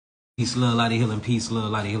Peace, love, light of healing, peace, love,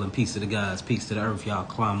 light of healing, peace to the gods, peace to the earth. Y'all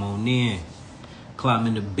climb on in. Climb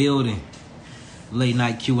in the building. Late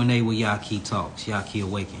night Q&A with Yahki Talks. Yahki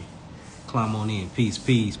Awaken. Climb on in. Peace,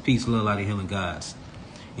 peace, peace, love, light of healing, gods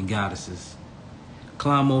and goddesses.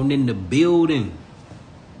 Climb on in the building.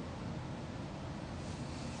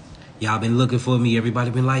 Y'all been looking for me. Everybody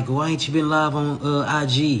been like, why ain't you been live on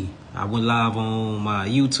IG? I went live on my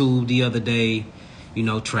YouTube the other day, you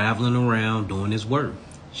know, traveling around doing this work.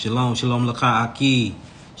 Shalom, shalom, laka'aki.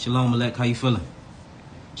 Shalom, Malek, how you feeling?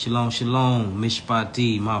 Shalom, shalom,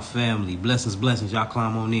 mishpati, my family. Blessings, blessings, y'all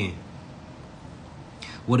climb on in.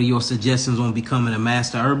 What are your suggestions on becoming a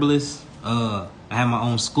master herbalist? I have my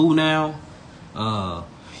own school now.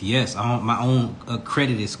 Yes, I own my own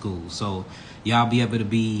accredited school. So y'all be able to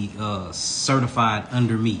be certified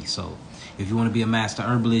under me. So if you want to be a master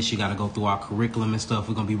herbalist, you got to go through our curriculum and stuff.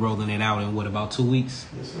 We're going to be rolling it out in, what, about 2 weeks?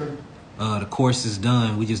 Yes, sir. The course is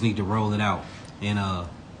done. We just need to roll it out. And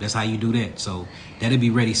that's how you do that. So that'll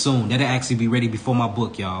be ready soon. That'll actually be ready before my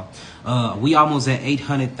book, y'all. We almost at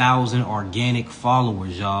 800,000 organic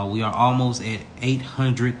followers, y'all. We are almost at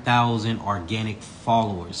 800,000 organic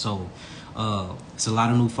followers. So it's a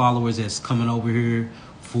lot of new followers that's coming over here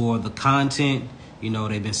for the content. You know,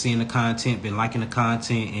 they've been seeing the content, been liking the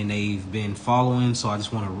content, and they've been following. So I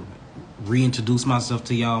just want to reintroduce myself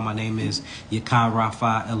to y'all. My name is Yahki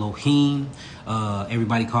Rapha Elohim.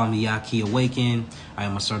 Everybody call me Yahki Awaken. I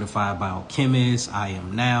am a certified biochemist. I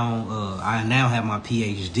now have my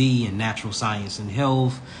PhD in natural science and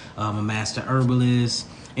health. I'm a master herbalist.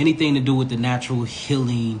 Anything to do with the natural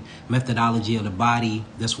healing methodology of the body,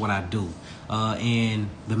 that's what I do.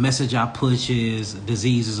 And the message I push is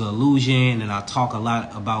disease is an illusion, and I talk a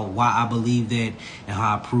lot about why I believe that and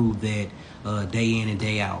how I prove that day in and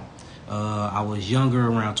day out. I was younger,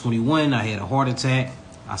 around 21. I had a heart attack.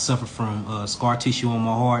 I suffered from scar tissue on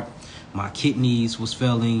my heart. My kidneys was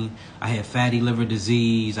failing. I had fatty liver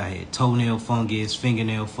disease. I had toenail fungus,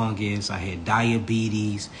 fingernail fungus. I had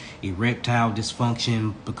diabetes, erectile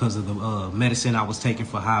dysfunction because of the medicine I was taking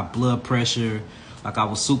for high blood pressure. Like, I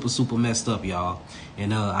was super, super messed up, y'all.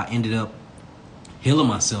 And I ended up healing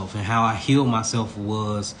myself. And how I healed myself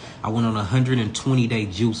was I went on a 120-day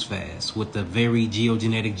juice fast with the very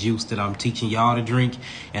geogenetic juice that I'm teaching y'all to drink.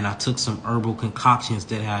 And I took some herbal concoctions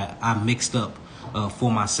that I mixed up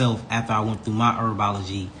for myself after I went through my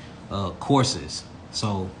herbology courses.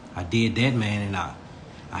 So I did that, man, and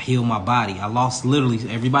I healed my body. I lost, literally,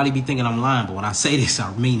 everybody be thinking I'm lying, but when I say this,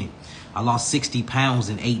 I mean it. I lost 60 pounds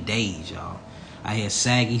in 8 days, y'all. I had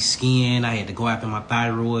saggy skin. I had to go after my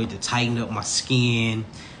thyroid to tighten up my skin.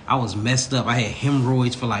 I was messed up. I had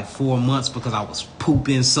hemorrhoids for like 4 months because I was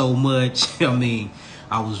pooping so much. I mean,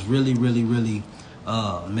 I was really, really, really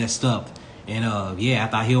messed up. And yeah,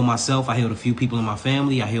 after I healed myself, I healed a few people in my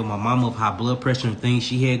family. I healed my mama of high blood pressure and things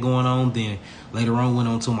she had going on. Then later on went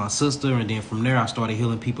on to my sister. And then from there, I started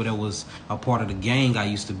healing people that was a part of the gang I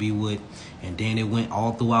used to be with. And then it went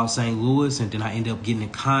all throughout St. Louis. And then I ended up getting in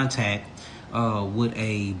contact with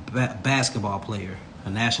a basketball player, a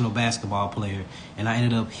national basketball player, and I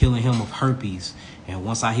ended up healing him of herpes. And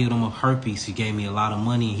once I healed him of herpes, he gave me a lot of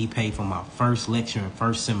money, and he paid for my first lecture and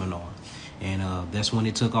first seminar, and that's when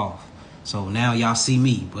it took off. So now y'all see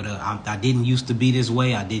me, but I didn't used to be this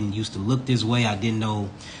way. I didn't used to look this way. I didn't know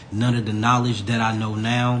none of the knowledge that I know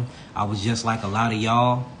now. I was just like a lot of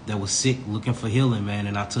y'all that was sick looking for healing, man,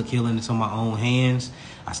 and I took healing into my own hands.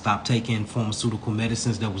 I stopped taking pharmaceutical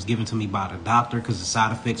medicines that was given to me by the doctor because the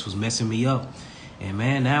side effects was messing me up. And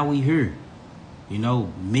man, now we here, you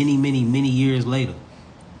know, many, many, many years later.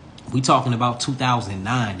 We talking about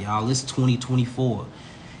 2009, y'all. It's 2024.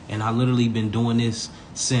 And I literally been doing this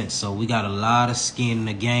since. So we got a lot of skin in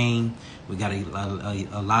the game. We got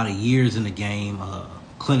a lot of years in the game.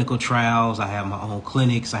 Clinical trials. I have my own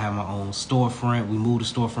clinics. I have my own storefront. We moved the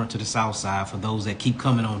storefront to the south side for those that keep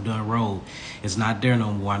coming on Dunn Road. It's not there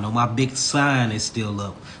no more. I know my big sign is still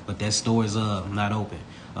up, but that store is not open.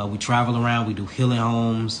 We travel around. We do healing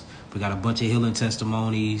homes. We got a bunch of healing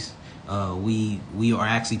testimonies. We are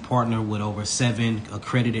actually partnered with over 7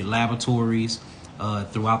 accredited laboratories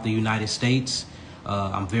throughout the United States.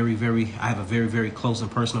 I have a very, very close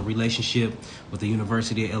and personal relationship with the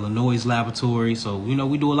University of Illinois laboratory. So, you know,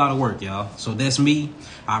 we do a lot of work, y'all. So that's me.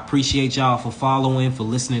 I appreciate y'all for following, for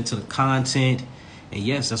listening to the content. And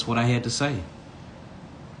yes, that's what I had to say.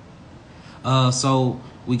 So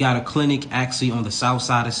we got a clinic actually on the south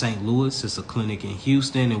side of St. Louis. It's a clinic in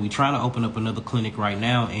Houston, and we're trying to open up another clinic right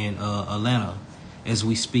now in Atlanta as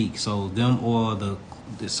we speak. So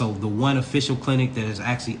the one official clinic that is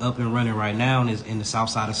actually up and running right now is in the south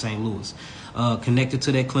side of St. Louis. Connected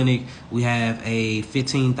to that clinic, we have a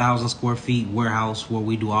 15,000 square feet warehouse where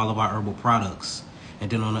we do all of our herbal products. And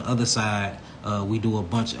then on the other side, we do a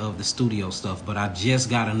bunch of the studio stuff. But I just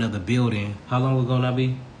got another building. How long ago now,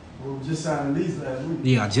 B? Well, we just signed a lease last week.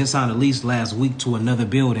 Yeah, I just signed a lease last week to another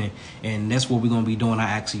building, and that's where we're going to be doing our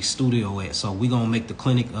actually studio at. So we're going to make the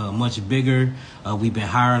clinic much bigger. We've been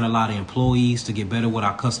hiring a lot of employees to get better with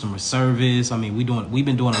our customer service. I mean, we've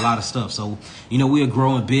been doing a lot of stuff. So, you know, we're a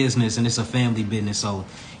growing business, and it's a family business. So,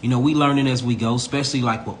 you know, we learning as we go, especially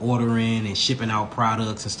like with ordering and shipping out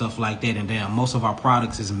products and stuff like that. And then most of our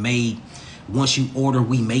products is made. Once you order,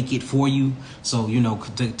 we make it for you. So, you know,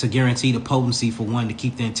 to guarantee the potency, for one, to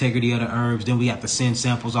keep the integrity of the herbs. Then we have to send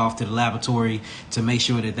samples off to the laboratory to make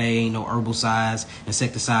sure that they ain't no herbicides,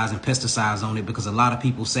 insecticides, and pesticides on it, because a lot of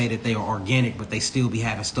people say that they are organic, but they still be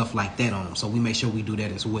having stuff like that on them. So we make sure we do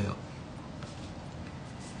that as well.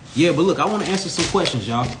 Yeah, but look, I want to answer some questions,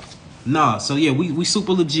 y'all. Nah, so yeah, we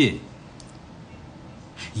super legit.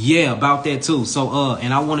 Yeah, about that too. So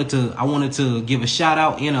and I wanted to give a shout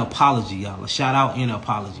out and an apology, y'all. A shout out and an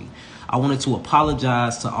apology. I wanted to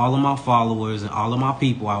apologize to all of my followers and all of my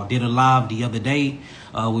people. I did a live the other day.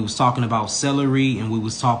 We was talking about celery, and we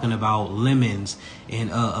was talking about lemons and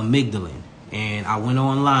amygdalin. And I went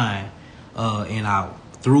online and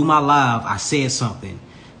through my live, I said something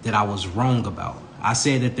that I was wrong about. I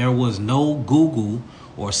said that there was no Google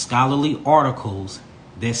or scholarly articles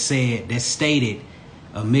that stated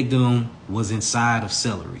amygdalin was inside of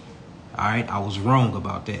celery. All right, I was wrong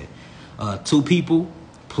about that. 2 people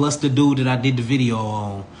plus the dude that I did the video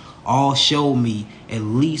on all showed me at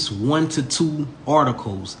least 1 to 2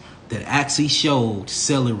 articles that actually showed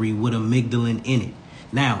celery with amygdalin in it.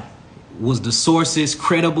 Now, was the sources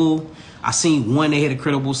credible? I seen one that had a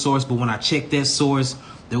credible source, but when I checked that source,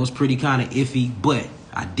 that was pretty kind of iffy. But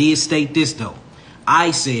I did state this though.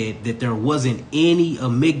 I said that there wasn't any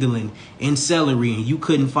amygdalin in celery, and you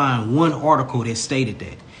couldn't find one article that stated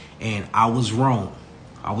that. And I was wrong.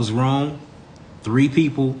 I was wrong. 3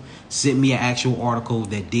 people sent me an actual article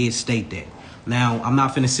that did state that. Now, I'm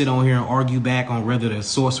not finna sit on here and argue back on whether the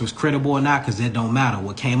source was credible or not, because that don't matter.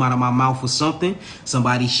 What came out of my mouth was something.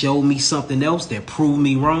 Somebody showed me something else that proved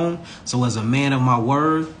me wrong. So as a man of my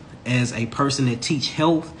word, as a person that teach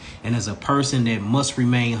health, and as a person that must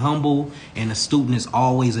remain humble, and a student is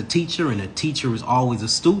always a teacher and a teacher is always a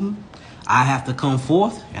student, I have to come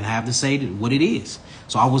forth and I have to say what it is.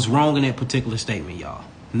 So I was wrong in that particular statement, y'all.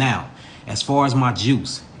 Now, as far as my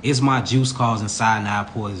juice, is my juice causing cyanide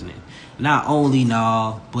poisoning? Not only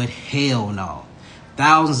no, but hell no.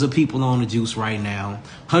 Thousands of people on the juice right now.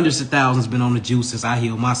 Hundreds of thousands been on the juice since I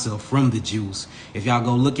healed myself from the juice. If y'all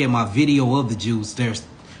go look at my video of the juice, there's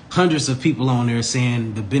hundreds of people on there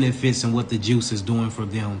saying the benefits and what the juice is doing for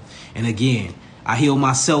them. And again, I heal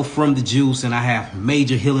myself from the juice, and I have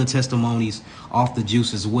major healing testimonies off the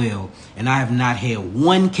juice as well. And I have not had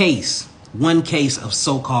one case of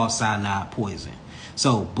so-called cyanide poison.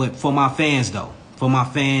 So, but for my fans though, for my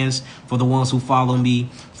fans, for the ones who follow me,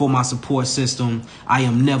 for my support system, I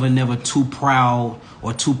am never too proud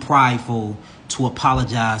or too prideful to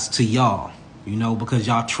apologize to y'all. You know, because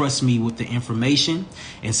y'all trust me with the information.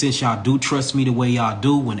 And since y'all do trust me the way y'all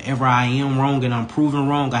do, whenever I am wrong and I'm proven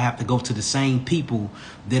wrong, I have to go to the same people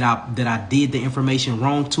that I did the information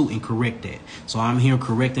wrong to and correct that. So I'm here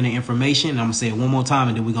correcting the information. And I'm going to say it one more time,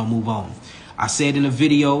 and then we're going to move on. I said in a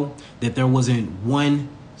video that there wasn't one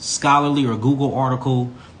scholarly or Google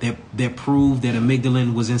article that proved that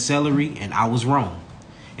amygdalin was in celery, and I was wrong.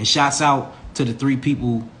 And shouts out to the 3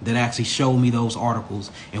 people that actually showed me those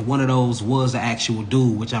articles. And one of those was the actual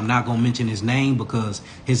dude, which I'm not going to mention his name because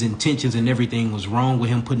his intentions and everything was wrong with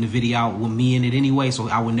him putting the video out with me in it anyway. So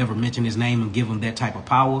I would never mention his name and give him that type of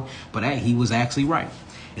power. But hey, he was actually right.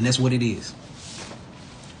 And that's what it is.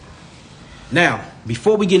 Now,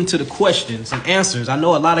 before we get into the questions and answers, I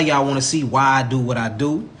know a lot of y'all want to see why I do what I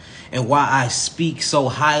do and why I speak so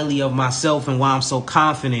highly of myself and why I'm so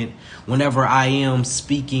confident whenever I am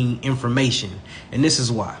speaking information. And this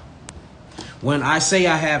is why. When I say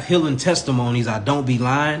I have healing testimonies, I don't be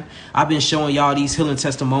lying. I've been showing y'all these healing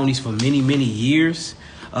testimonies for many years.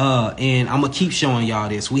 And I'm going to keep showing y'all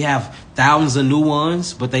this. We have thousands of new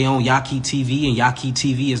ones, but they on Yahki TV, and Yahki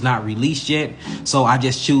TV is not released yet. So I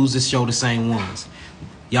just choose to show the same ones.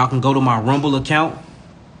 Y'all can go to my Rumble account.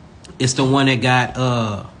 It's the one that got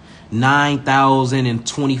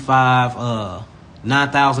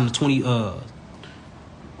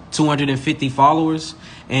 250 followers.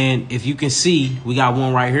 And if you can see, we got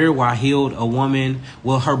one right here where I healed a woman.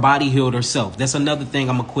 Well, her body healed herself. That's another thing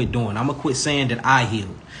I'm going to quit doing. I'm going to quit saying that I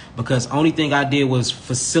healed. Because only thing I did was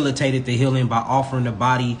facilitated the healing by offering the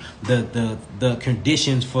body the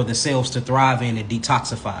conditions for the cells to thrive in and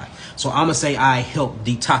detoxify. So I'm going to say I helped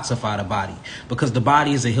detoxify the body, because the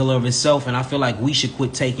body is a healer of itself. And I feel like we should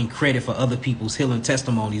quit taking credit for other people's healing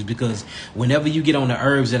testimonies, because whenever you get on the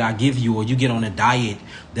herbs that I give you, or you get on a diet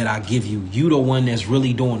that I give you, you the one that's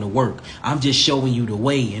really doing the work. I'm just showing you the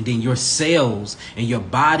way. And then your cells and your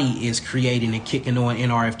body is creating and kicking on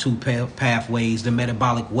NRF2 pathways. The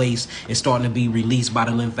metabolic waste is starting to be released by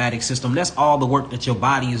the lymphatic system. That's all the work that your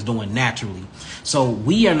body is doing naturally. So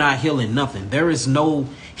we are not healing nothing. There is no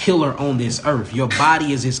healer on this earth. Your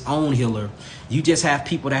body is its own healer. You just have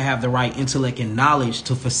people that have the right intellect and knowledge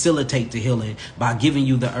to facilitate the healing by giving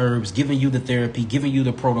you the herbs, giving you the therapy, giving you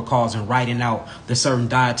the protocols, and writing out the certain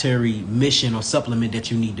dietary mission or supplement that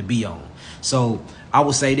you need to be on. So I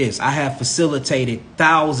will say this: I have facilitated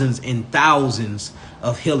thousands and thousands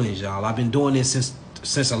of healings, y'all. I've been doing this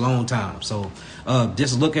since a long time. So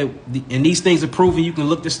just look at and these things are proven. You can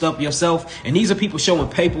look this stuff yourself, and these are people showing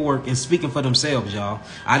paperwork and speaking for themselves, y'all.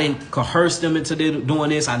 I didn't coerce them into doing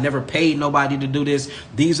this. I never paid nobody to do this.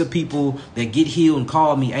 These are people that get healed and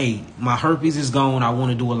call me, hey, my herpes is gone, I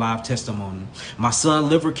want to do a live testimony. My son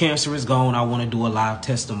liver cancer is gone, I want to do a live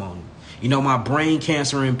testimony. You know, my brain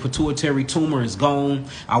cancer and pituitary tumor is gone,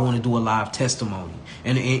 I want to do a live testimony.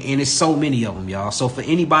 And it's so many of them, y'all. So for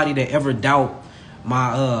anybody that ever doubt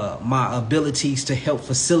my abilities to help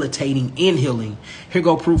facilitating in healing, here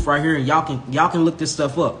go proof right here. And y'all can look this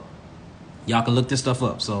stuff up. Y'all can look this stuff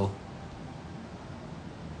up. So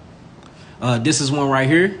this is one right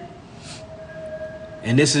here.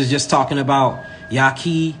 And this is just talking about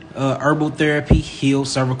Yahki herbal therapy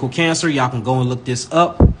heals cervical cancer. Y'all can go and look this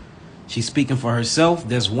up. She's speaking for herself.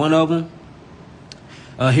 There's one of them.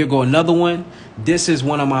 Here go another one. This is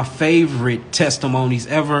one of my favorite testimonies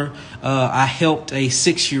ever. I helped a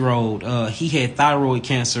 6-year-old. He had thyroid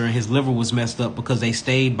cancer and his liver was messed up because they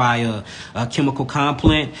stayed by a chemical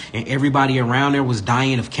complex, and everybody around there was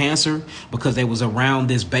dying of cancer because they was around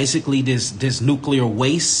this nuclear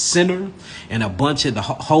waste center, and a bunch of the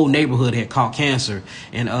whole neighborhood had caught cancer.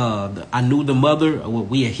 And I knew the mother.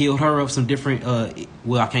 We had healed her of some different,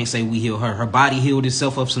 well, I can't say we healed her. Her body healed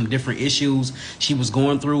itself of some different issues she was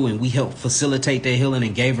going through, and we helped facilitate that healing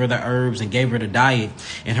and gave her the herbs and gave her the diet.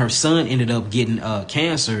 And her son ended up getting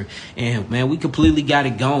cancer, and man, we completely got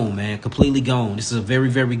it gone, man. Completely gone. This is a very,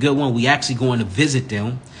 very good one. We actually going to visit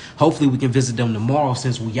them. Hopefully we can visit them tomorrow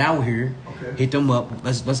since we out here. Okay. Hit them up.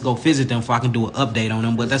 Let's go visit them so I can do an update on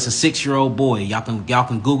them. But that's a 6-year-old boy. Y'all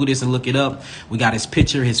can Google this and look it up. We got his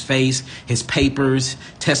picture, his face, his papers,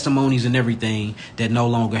 testimonies, and everything that no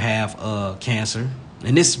longer have cancer.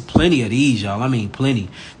 And there's plenty of these, y'all. I mean, plenty.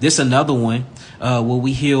 This another one where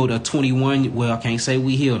we healed a 21. Well, I can't say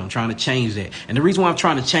we healed. I'm trying to change that. And the reason why I'm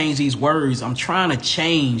trying to change these words, I'm trying to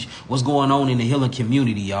change what's going on in the healing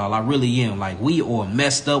community, y'all. I really am. Like, we all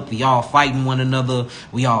messed up. We all fighting one another.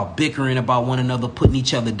 We all bickering about one another, putting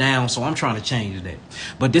each other down. So I'm trying to change that.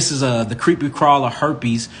 But this is the creepy crawler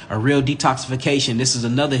herpes, a real detoxification. This is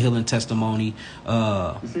another healing testimony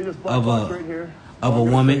of a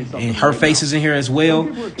woman, and her face is in here as well.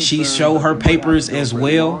 She showed her papers as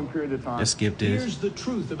well. Let's skip this. Here's the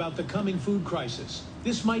truth about the coming food crisis.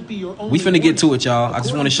 This might be your only we finna get to it, y'all. I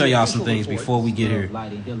just want to show y'all some things before we get here.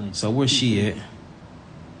 So where's she at?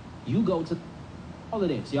 You go to all of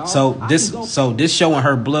this, y'all. So this showing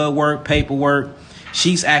her blood work, paperwork.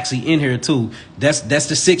 She's actually in here too. That's the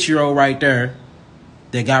 6-year-old right there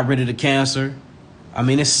that got rid of the cancer. I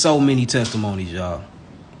mean, there's so many testimonies, y'all.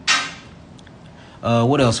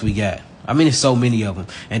 What else we got? I mean, there's so many of them.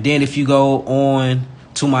 And then if you go on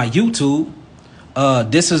to my YouTube,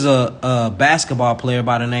 this is a basketball player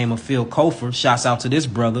by the name of Phil Kofer. Shouts out to this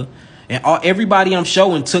brother. And everybody I'm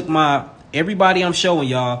showing y'all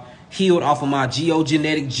healed off of my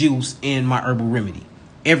geogenetic juice and my herbal remedy.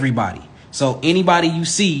 Everybody. So anybody you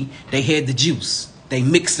see, they had the juice. They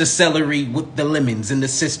mixed the celery with the lemons and the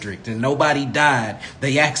citric, and nobody died.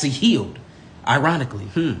 They actually healed, ironically.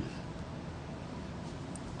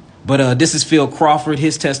 But this is Phil Crawford,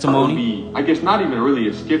 his testimony. I guess not even really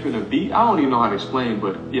a skipping a beat. I don't even know how to explain,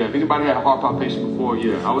 but yeah, if anybody had a heart palpitation before,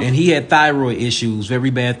 yeah. And he had thyroid issues,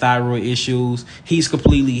 very bad thyroid issues. He's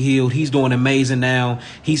completely healed. He's doing amazing now.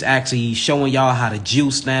 He's actually showing y'all how to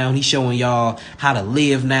juice now. He's showing y'all how to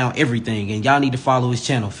live now, everything. And y'all need to follow his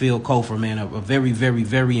channel, Phil Kofer, man. A very, very,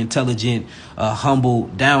 very intelligent, humble,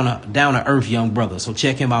 down to earth young brother. So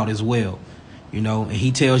check him out as well. You know, and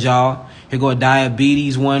he tells y'all, here go a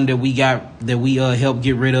diabetes one that we helped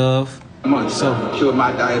get rid of. Months, so cured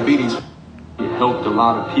my diabetes. It helped a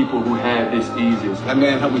lot of people who had this disease. That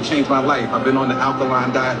man helped me change my life. I've been on the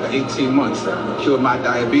alkaline diet for 18 months. Cured my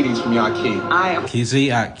diabetes from Yahki. You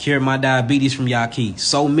see, I cured my diabetes from Yahki.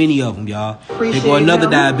 So many of them, y'all. Appreciate Here go another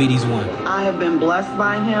him. diabetes one. I have been blessed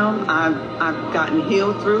by him. I've gotten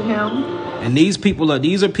healed through him. And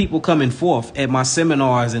these are people coming forth at my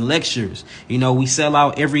seminars and lectures. You know, we sell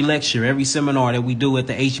out every lecture, every seminar that we do at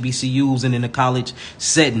the HBCUs and in the college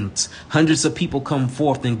settings. Hundreds of people come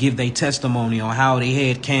forth and give their testimony on how they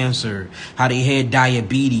had cancer, how they had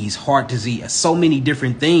diabetes, heart disease, so many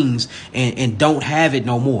different things, and don't have it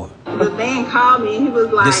no more. The man called me. He was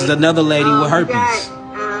like, this is another lady with herpes.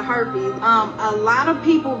 Herpes. A lot of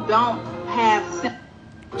people don't have symptoms.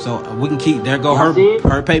 So we can keep, there go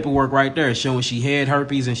her paperwork right there showing she had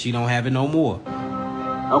herpes and she don't have it no more.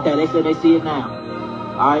 Okay, they said they see it now.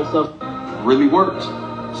 All right, so Really works.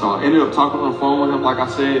 So I ended up talking on the phone with him, like I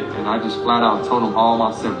said, and I just flat out told him all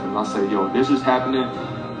my symptoms. I said, yo, this is happening.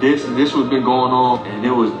 This was been going on, and it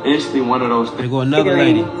was instantly one of those things. There go another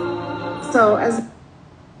lady. So as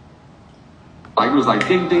Like it was like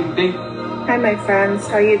ding, ding, ding. hi, my friends,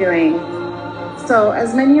 how are you doing? So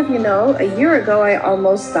as many of you know, a year ago I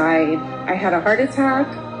almost died. I had a heart attack.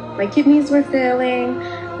 My kidneys were failing.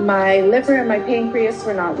 My liver and my pancreas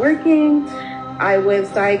were not working. I was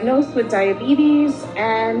diagnosed with diabetes,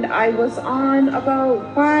 and I was on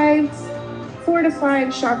about 4 to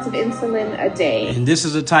 5 shots of insulin a day. And this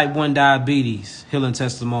is a type 1 diabetes healing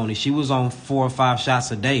testimony. She was on 4 or 5 shots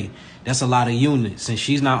a day. That's a lot of units, and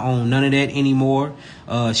she's not on none of that anymore.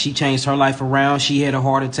 She changed her life around. She had a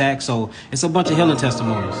heart attack, so it's a bunch of healing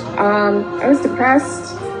testimonies. I was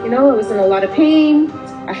depressed. You know, I was in a lot of pain.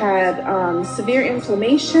 I had severe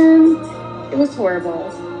inflammation. It was horrible.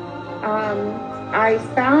 I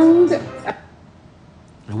found...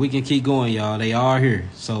 And we can keep going, y'all. They are here.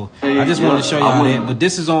 So I just wanted to show y'all that. But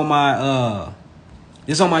this is on my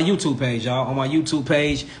YouTube page, y'all. On my YouTube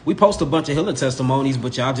page, we post a bunch of healing testimonies,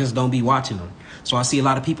 but y'all just don't be watching them. So I see a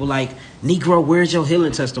lot of people like, Negro, where's your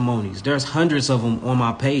healing testimonies? There's hundreds of them on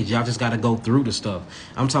my page. Y'all just got to go through the stuff.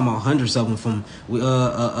 I'm talking about hundreds of them from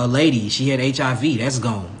a lady. She had HIV. That's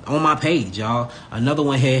gone. On my page, y'all. Another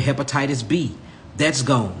one had hepatitis B. That's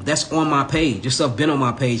gone. That's on my page. This stuff been on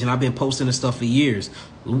my page, and I've been posting this stuff for years.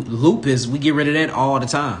 Lupus, we get rid of that all the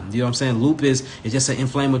time. You know what I'm saying? Lupus is just an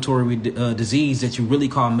inflammatory disease that you really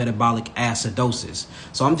call metabolic acidosis.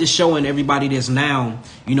 So I'm just showing everybody that's now,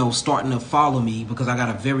 you know, starting to follow me, because I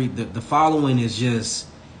got the following is just,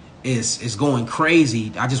 is going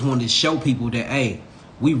crazy. I just wanted to show people that, hey,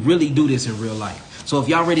 we really do this in real life. So if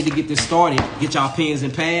y'all ready to get this started, get y'all pens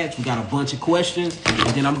and pads. We got a bunch of questions, and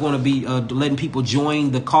then I'm going to be letting people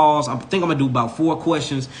join the calls. I think I'm going to do about 4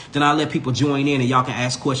 questions. Then I'll let people join in, and y'all can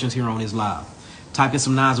ask questions here on this live. Type in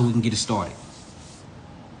some 9s and we can get it started.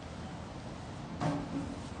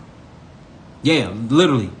 Yeah,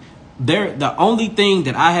 literally. The only thing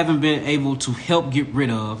that I haven't been able to help get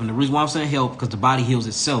rid of, and the reason why I'm saying help, because the body heals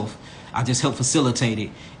itself, I just help facilitate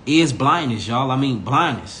it, is blindness, y'all. I mean,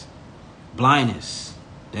 blindness.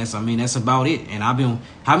 That's about it. And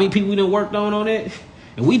how many people we done worked on it?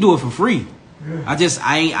 And we do it for free. I just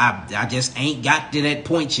ain't got to that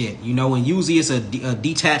point yet, you know. And usually it's a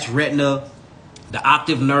detached retina. The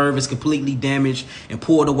optic nerve is completely damaged and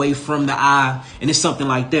pulled away from the eye, and it's something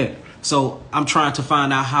like that. So I'm trying to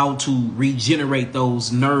find out how to regenerate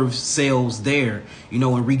those nerve cells there, you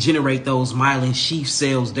know, and regenerate those myelin sheath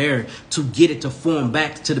cells there to get it to form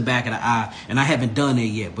back to the back of the eye. And I haven't done it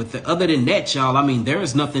yet. But other than that, y'all, I mean, there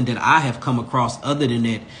is nothing that I have come across other than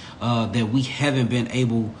that, that we haven't been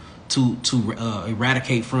able to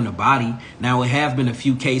eradicate from the body. Now, it have been a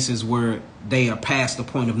few cases where they are past the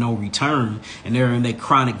point of no return, and they're in that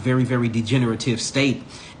chronic, very, very degenerative state.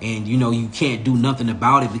 And, you know, you can't do nothing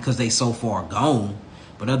about it because they so far gone.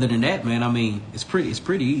 But other than that, man, I mean, it's pretty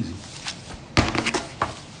easy.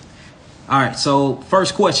 All right, so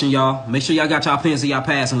first question, y'all. Make sure y'all got y'all pens and y'all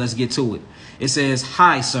pads, and let's get to it. It says,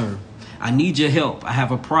 hi, sir. I need your help. I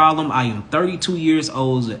have a problem. I am 32 years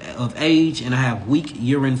old of age, and I have weak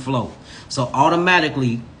urine flow. So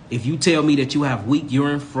automatically, if you tell me that you have weak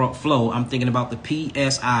urine flow, I'm thinking about the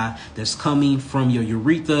PSI that's coming from your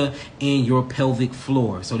urethra and your pelvic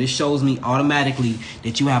floor. So this shows me automatically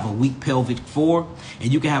that you have a weak pelvic floor,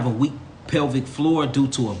 and you can have a weak pelvic floor due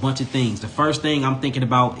to a bunch of things. The first thing I'm thinking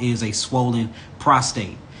about is a swollen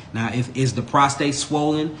prostate. Now, is the prostate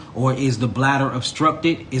swollen, or is the bladder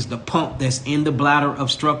obstructed? Is the pump that's in the bladder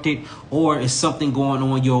obstructed, or is something going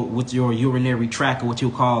on with your urinary tract, or what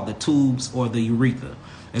you'll call the tubes or the urethra?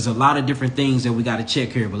 there's a lot of different things that we got to check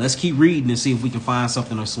here, but let's keep reading and see if we can find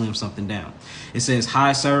something or slim something down. It says,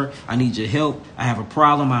 hi, sir, I need your help. I have a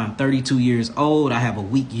problem. I'm 32 years old. I have a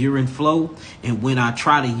weak urine flow. And when I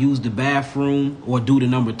try to use the bathroom or do the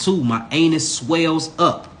number 2, my anus swells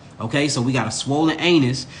up. Okay, so we got a swollen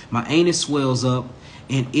anus. My anus swells up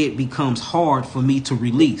and it becomes hard for me to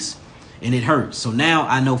release. And it hurts. So now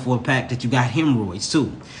I know for a fact that you got hemorrhoids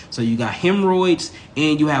too. So you got hemorrhoids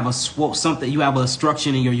and you have you have a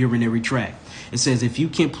obstruction in your urinary tract. It says, if you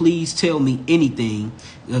can please tell me anything,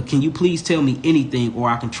 can you please tell me anything, or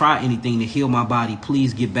I can try anything to heal my body?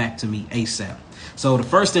 Please get back to me ASAP. So the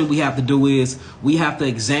first thing we have to do is we have to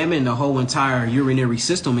examine the whole entire urinary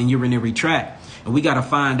system and urinary tract. And we got to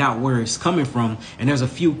find out where it's coming from. And there's a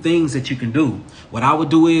few things that you can do. What I would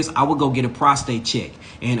do is I would go get a prostate check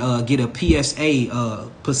and get a PSA,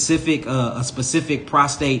 a specific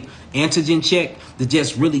prostate antigen check to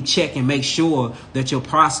just really check and make sure that your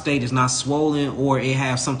prostate is not swollen or it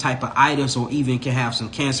has some type of itis or even can have some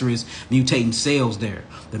cancerous mutating cells there.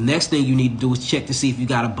 The next thing you need to do is check to see if you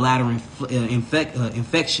got a bladder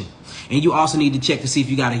infection. And you also need to check to see if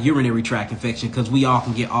you got a urinary tract infection, because we all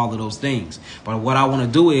can get all of those things. But what I want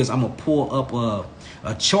to do is I'm going to pull up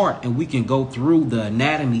a chart and we can go through the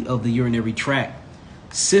anatomy of the urinary tract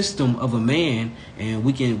system of a man, and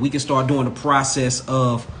we can start doing the process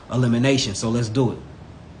of elimination. So let's do it.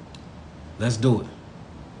 Let's do it.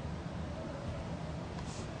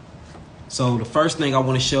 So the first thing I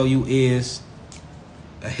want to show you is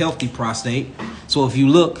a healthy prostate. So if you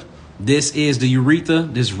look, this is the urethra,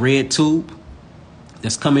 this red tube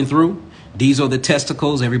that's coming through. These are the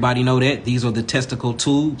testicles. Everybody know that. These are the testicle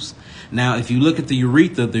tubes. Now, if you look at the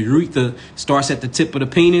urethra starts at the tip of the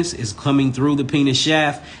penis, is coming through the penis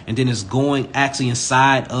shaft, and then it's going actually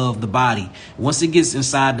inside of the body. Once it gets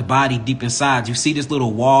inside the body, deep inside, you see this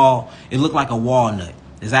little wall. It looked like a walnut.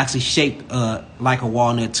 It's actually shaped like a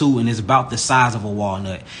walnut too, and it's about the size of a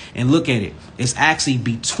walnut. And look at it. It's actually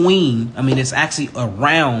it's actually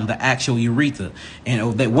around the actual urethra.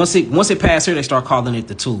 And that once it passes here, they start calling it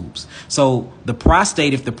the tubes. So the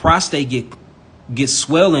prostate, if the prostate gets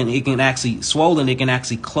swollen, it can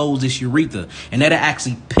actually close this urethra, and that'll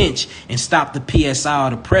actually pinch and stop the PSI or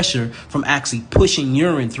the pressure from actually pushing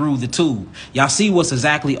urine through the tube. Y'all see what's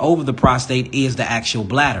exactly over the prostate is the actual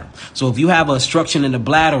bladder. So if you have a obstruction in the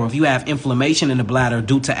bladder, or if you have inflammation in the bladder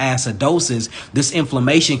due to acidosis, this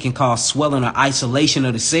inflammation can cause swelling or isolation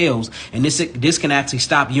of the cells, and this can actually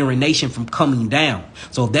stop urination from coming down.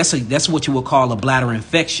 So that's what you would call a bladder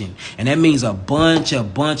infection, and that means a bunch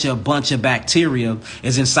of bacteria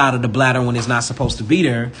is inside of the bladder when it's not supposed to be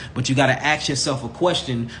there. But you got to ask yourself a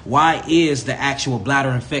question: why is the actual bladder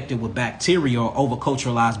infected with bacteria or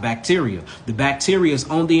overculturalized bacteria? The bacteria is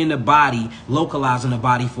only in the body, localized in the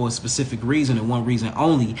body for a specific reason, and one reason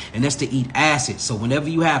only, and that's to eat acid. So whenever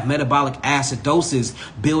you have metabolic acidosis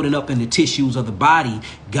building up in the tissues of the body,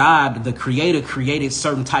 God, the creator, created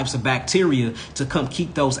certain types of bacteria to come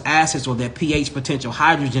keep those acids or that pH potential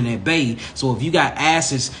hydrogen at bay. So if you got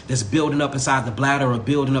acids that's building up inside the bladder or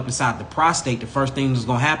building up inside the prostate, the first thing that's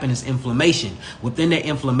going to happen is inflammation. Within that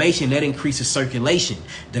inflammation, that increases circulation,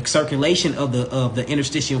 the circulation of the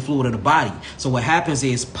interstitial fluid of the body. So what happens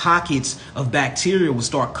is pockets of bacteria will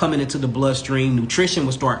start coming into the bloodstream, nutrition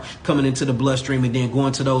will start coming into the bloodstream, and then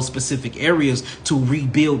going to those specific areas to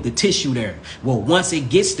rebuild the tissue there. Well, once it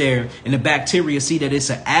gets there and the bacteria see that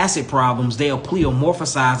it's an acid problems, they'll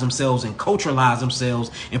pleomorphosize themselves and culturalize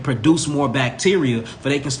themselves and produce more bacteria, for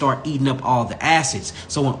they can start eating up all the acids.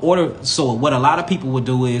 So what a lot of people would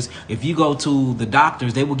do is, if you go to the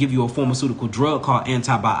doctors, they will give you a pharmaceutical drug called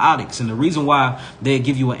antibiotics. And the reason why they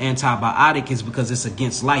give you an antibiotic is because it's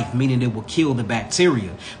against life, meaning it will kill the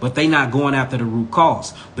bacteria. But they're not going after the root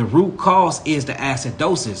cause. The root cause is the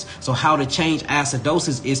acidosis. So how to change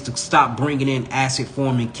acidosis is to stop bringing in acid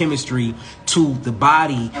forming chemistry to the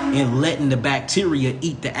body and letting the bacteria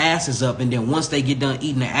eat the acids up. And then once they get done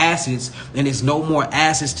eating the acids and there's no more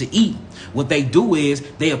acids to eat, what they do is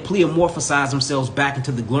they pleomorphosize themselves back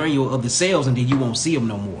into the granule of the cells, and then you won't see them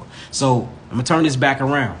no more. So I'm gonna turn this back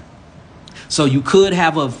around. So you could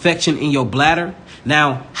have an infection in your bladder.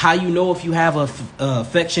 Now, how you know if you have a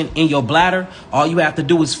infection in your bladder? All you have to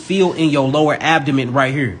do is feel in your lower abdomen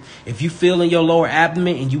right here. If you feel in your lower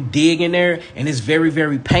abdomen and you dig in there and it's very,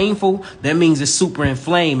 very painful, that means it's super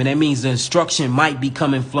inflamed, and that means the obstruction might be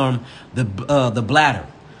coming from the bladder.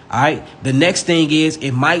 All right. The next thing is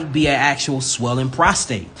it might be an actual swelling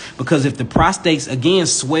prostate, because if the prostate again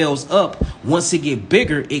swells up, once it get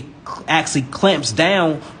bigger, it actually clamps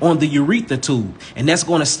down on the urethra tube, and that's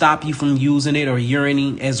going to stop you from using it or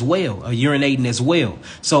urinating as well.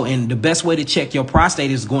 So, and the best way to check your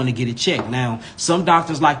prostate is going to get it checked. Now, some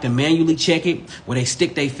doctors like to manually check it where they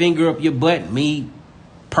stick their finger up your butt. Me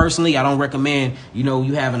personally, I don't recommend,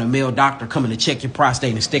 you having a male doctor coming to check your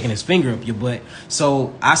prostate and sticking his finger up your butt.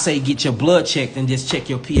 So I say get your blood checked and just check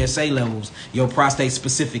your PSA levels, your prostate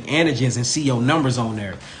specific antigens, and see your numbers on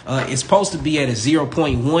there. It's supposed to be at a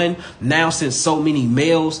 0.1. Now, since so many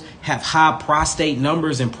males have high prostate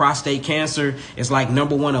numbers and prostate cancer is like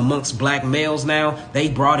 #1 amongst black males now, they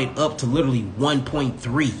brought it up to literally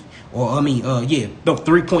 1.3. Or,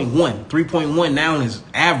 3.1. 3.1 now is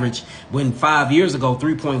average, when 5 years ago,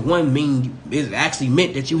 3.1 it actually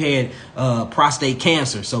meant that you had prostate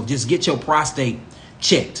cancer. So just get your prostate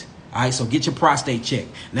checked. All right, so get your prostate checked.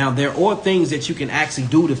 Now, there are things that you can actually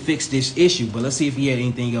do to fix this issue, but let's see if he had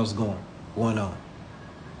anything else going on.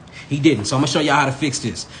 He didn't. So I'm going to show y'all how to fix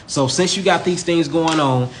this. So since you got these things going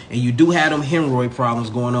on and you do have them hemorrhoid problems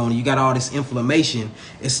going on, and you got all this inflammation,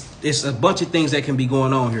 it's a bunch of things that can be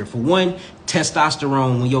going on here. For one,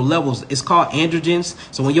 testosterone, when your levels, it's called androgens.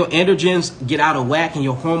 So when your androgens get out of whack and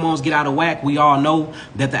your hormones get out of whack, we all know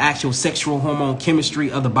that the actual sexual hormone chemistry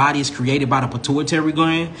of the body is created by the pituitary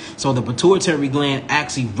gland. So the pituitary gland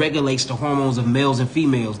actually regulates the hormones of males and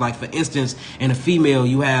females. Like, for instance, in a female,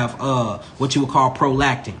 you have what you would call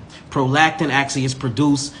prolactin. Prolactin actually is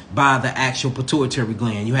produced by the actual pituitary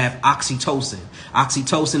gland. You have oxytocin.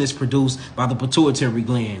 Oxytocin is produced by the pituitary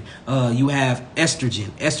gland. You have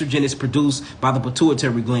estrogen. Estrogen is produced by the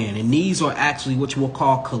pituitary gland. And these are actually what you will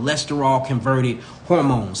call cholesterol converted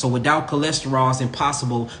hormones. So without cholesterol, it's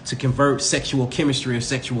impossible to convert sexual chemistry or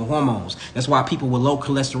sexual hormones. That's why people with low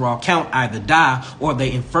cholesterol count either die or they're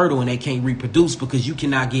infertile and they can't reproduce, because you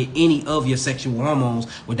cannot get any of your sexual hormones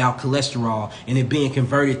without cholesterol and it being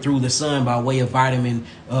converted through the sun by way of vitamin,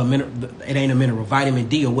 it ain't a mineral, vitamin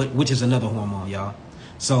D, which is another hormone, y'all.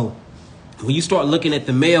 So when you start looking at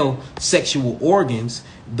the male sexual organs,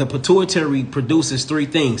 the pituitary produces three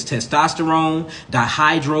things: testosterone,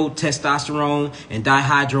 dihydrotestosterone, and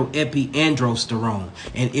dihydroepiandrosterone.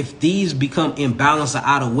 And if these become imbalanced or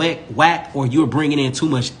out of whack, or you're bringing in too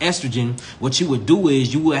much estrogen, what you would do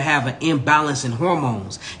is you will have an imbalance in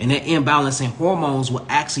hormones. And that imbalance in hormones will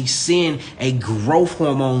actually send a growth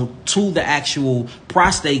hormone to the actual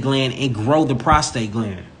prostate gland and grow the prostate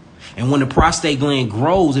gland. And when the prostate gland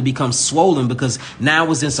grows, it becomes swollen because now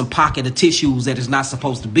it's in some pocket of tissues that it's not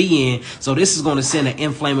supposed to be in. So this is going to send an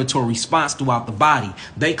inflammatory response throughout the body.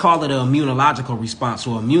 They call it an immunological response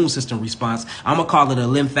or immune system response. I'm going to call it a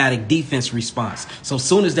lymphatic defense response. So as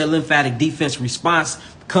soon as that lymphatic defense response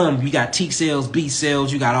come, you got T cells, B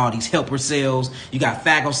cells, you got all these helper cells, you got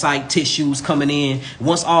phagocyte tissues coming in.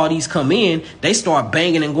 Once all these come in, they start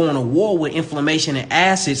banging and going to war with inflammation and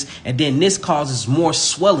acids, and then this causes more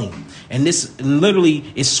swelling. And this literally,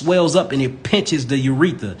 it swells up and it pinches the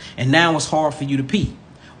urethra, and now it's hard for you to pee.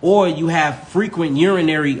 Or you have frequent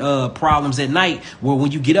urinary problems at night, where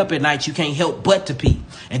when you get up at night, you can't help but to pee.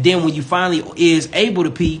 And then when you finally is able to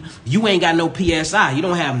pee, you ain't got no PSI. You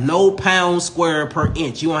don't have no pounds square per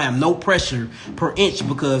inch. You don't have no pressure per inch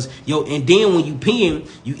because and then when you peeing,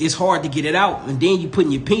 it's hard to get it out. And then you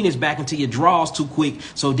putting your penis back into your drawers too quick.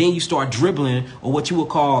 So then you start dribbling, or what you would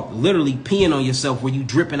call literally peeing on yourself, where you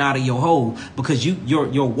dripping out of your hole because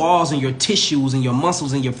your walls and your tissues and your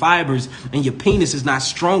muscles and your fibers and your penis is not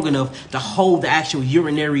strong enough to hold the actual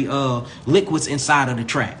urinary liquids inside of the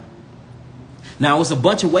tract. Now, it's a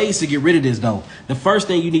bunch of ways to get rid of this, though. The first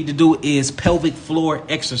thing you need to do is pelvic floor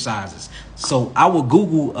exercises. So I will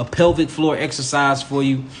Google a pelvic floor exercise for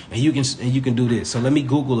you, and you can do this. So let me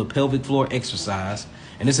Google a pelvic floor exercise,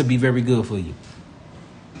 and this will be very good for you.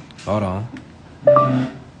 Hold on.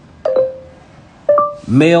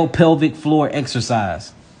 Male pelvic floor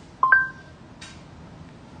exercise.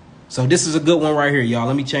 So this is a good one right here, y'all.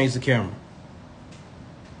 Let me change the camera.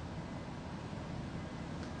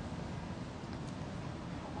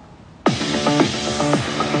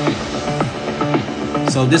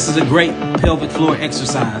 So this is a great pelvic floor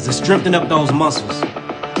exercise. It's strengthening up those muscles.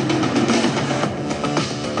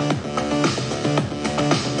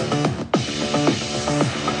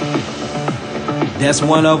 That's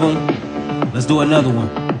one of them. Let's do another one.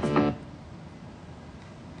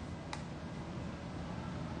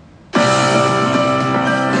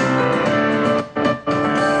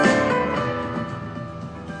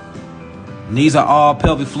 And these are all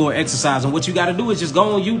pelvic floor exercises. And what you got to do is just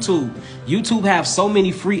go on YouTube. YouTube have so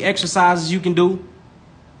many free exercises you can do.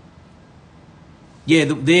 Yeah,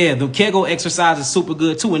 the Kegel exercise is super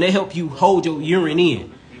good too. And they help you hold your urine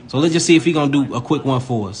in. So let's just see if he's going to do a quick one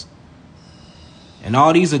for us. And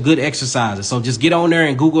all these are good exercises. So just get on there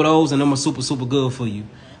and Google those, and them are super, super good for you.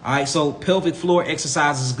 All right, so pelvic floor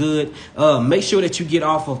exercise is good. Make sure that you get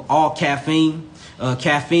off of all caffeine.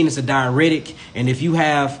 Caffeine is a diuretic, and if you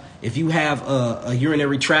have a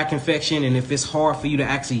urinary tract infection, and if it's hard for you to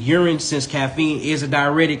actually urine, since caffeine is a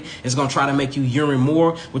diuretic, it's going to try to make you urine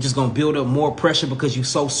more, which is going to build up more pressure because you're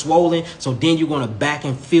so swollen. So then you're going to back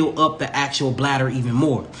and fill up the actual bladder even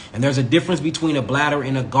more. And there's a difference between a bladder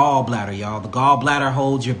and a gallbladder, y'all. The gallbladder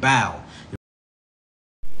holds your bowels.